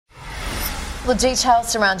The details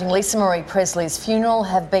surrounding Lisa Marie Presley's funeral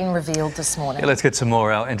have been revealed this morning. Yeah, let's get some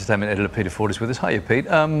more. Our entertainment editor Peter Ford is with us. Hiya, Pete.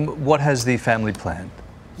 What has the family planned?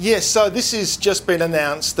 Yes, so this has just been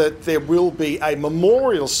announced that there will be a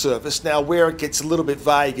memorial service. Now, where it gets a little bit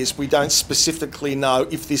vague is we don't specifically know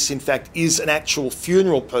if this in fact is an actual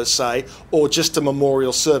funeral per se or just a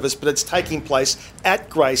memorial service, but it's taking place at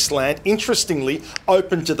Graceland, interestingly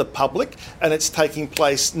open to the public, and it's taking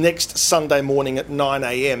place next Sunday morning at 9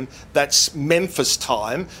 a.m. That's Memphis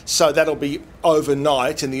time, so that'll be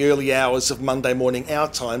overnight in the early hours of Monday morning our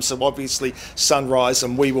time, so obviously sunrise,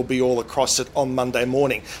 and we will be all across it on Monday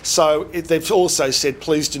morning. So they've also said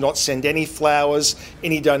please do not send any flowers,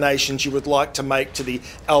 any donations you would like to make to the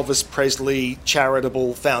Elvis Presley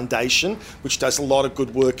Charitable Foundation, which does a lot of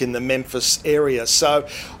good work in the Memphis area. So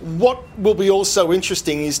what will be also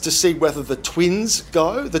interesting is to see whether the twins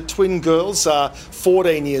go. The twin girls are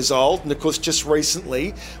 14 years old, and of course just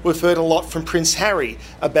recently we've heard a lot from Prince Harry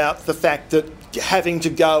about the fact that having to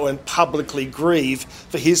go and publicly grieve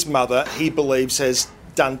for his mother, he believes has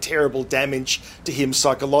done terrible damage to him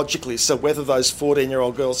psychologically. So whether those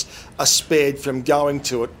 14-year-old girls are spared from going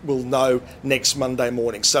to it, we'll know next Monday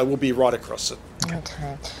morning. So we'll be right across it.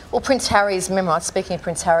 Okay. Well, Prince Harry's memoir, speaking of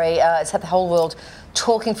Prince Harry, it's had the whole world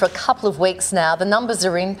talking for a couple of weeks now. The numbers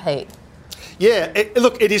are in, Pete. Yeah,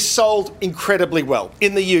 look, it is sold incredibly well.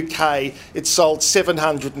 In the UK, it sold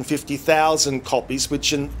 750,000 copies,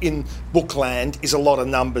 which in Bookland is a lot of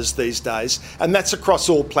numbers these days. And that's across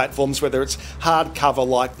all platforms, whether it's hardcover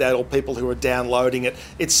like that or people who are downloading it,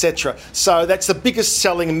 etc. So that's the biggest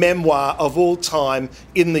selling memoir of all time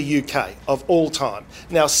in the UK, of all time.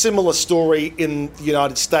 Now, similar story in the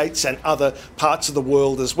United States and other parts of the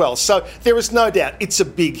world as well. So there is no doubt it's a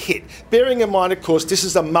big hit. Bearing in mind, of course, this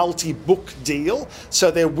is a multi-book deal,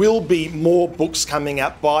 so there will be more books coming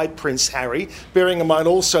out by Prince Harry. Bearing in mind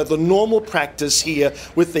also the normal practice here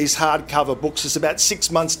with these hardcover books is about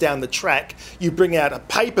 6 months down the track you bring out a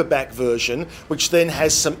paperback version which then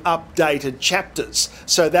has some updated chapters.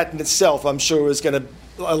 So that in itself I'm sure is going to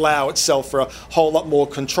allow itself for a whole lot more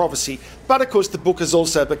controversy. But of course the book has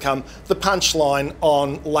also become the punchline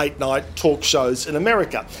on late night talk shows in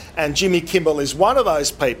America. And Jimmy Kimmel is one of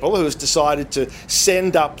those people who has decided to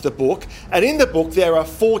send up the book. And in the book there are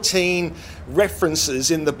 14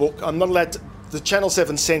 references in the book. I'm not allowed to, the Channel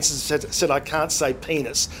 7 censors said I can't say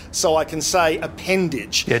penis, so I can say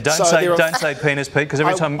appendage. Yeah, don't say penis, Pete, because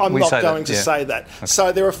every time I'm we not say going that, to say that. Okay.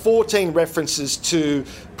 So there are 14 references to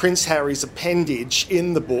Prince Harry's appendage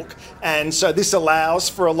in the book, and so this allows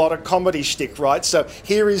for a lot of comedy shtick, right? So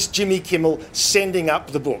here is Jimmy Kimmel sending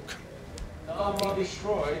up the book. I'm not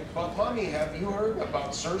destroyed, but honey, have you heard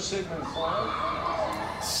about Sir Sigmund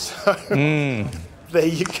Freud? So, there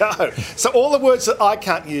you go. So all the words that I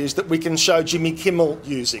can't use that we can show Jimmy Kimmel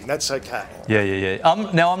using, that's okay. Yeah.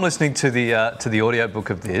 Now I'm listening to the audio book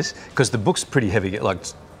of this because the book's pretty heavy, like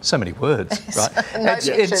so many words, right?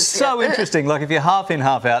 It's so interesting. Like if you're half in,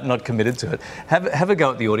 half out, not committed to it, have a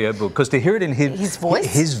go at the audio book because to hear it in his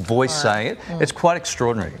voice saying it, it's quite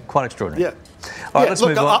extraordinary. Yeah. All right, let's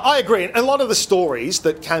move on. I agree. And a lot of the stories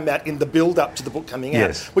that came out in the build-up to the book coming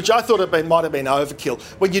out, which I thought might have been overkill,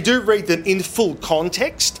 when you do read them in full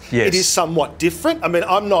context, it is somewhat different. I mean,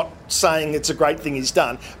 I'm not saying it's a great thing he's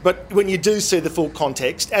done, but when you do see the full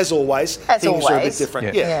context, as always, things are a bit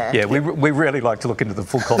different. Yeah. We really like to look into the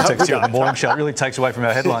full context here on the morning show. It really takes away from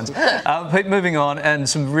our headlines. Pete, moving on, and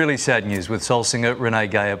some really sad news with soul singer Renee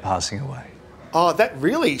Geyer passing away. Oh, that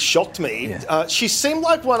really shocked me. Yeah. She seemed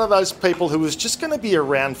like one of those people who was just going to be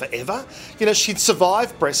around forever. You know, she'd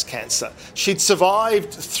survived breast cancer. She'd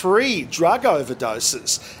survived 3 drug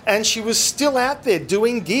overdoses. And she was still out there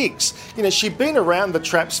doing gigs. You know, she'd been around the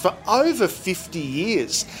traps for over 50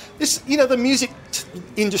 years. This, you know, the music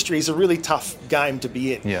industry is a really tough game to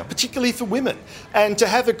be in, particularly for women. And to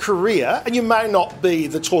have a career, and you may not be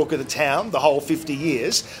the talk of the town the whole 50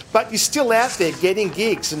 years, but you're still out there getting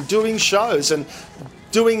gigs and doing shows and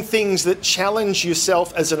doing things that challenge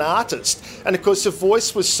yourself as an artist. And of course her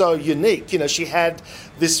voice was so unique. You know, she had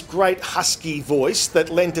this great husky voice that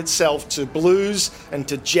lent itself to blues and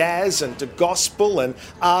to jazz and to gospel and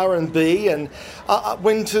R&B. And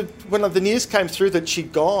when the news came through that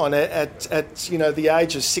she'd gone at you know the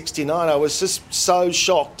age of 69, I was just so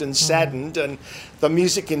shocked and saddened. And the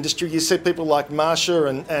music industry, you see people like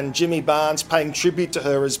Marsha and Jimmy Barnes paying tribute to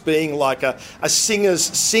her as being like a singer's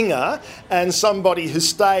singer and somebody who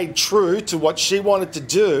stayed true to what she wanted to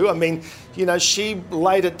do. I mean, you know, she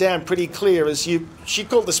laid it down pretty clear as she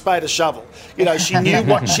called the spade a shovel. You know, she knew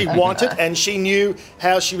what she wanted and she knew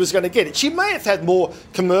how she was going to get it. She may have had more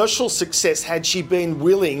commercial success had she been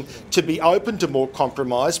willing to be open to more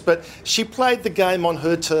compromise, but she played the game on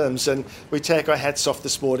her terms, and we take our hats off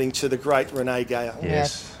this morning to the great Renee Geyer.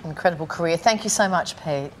 Yes. Yeah, incredible career. Thank you so much,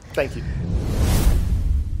 Pete. Thank you.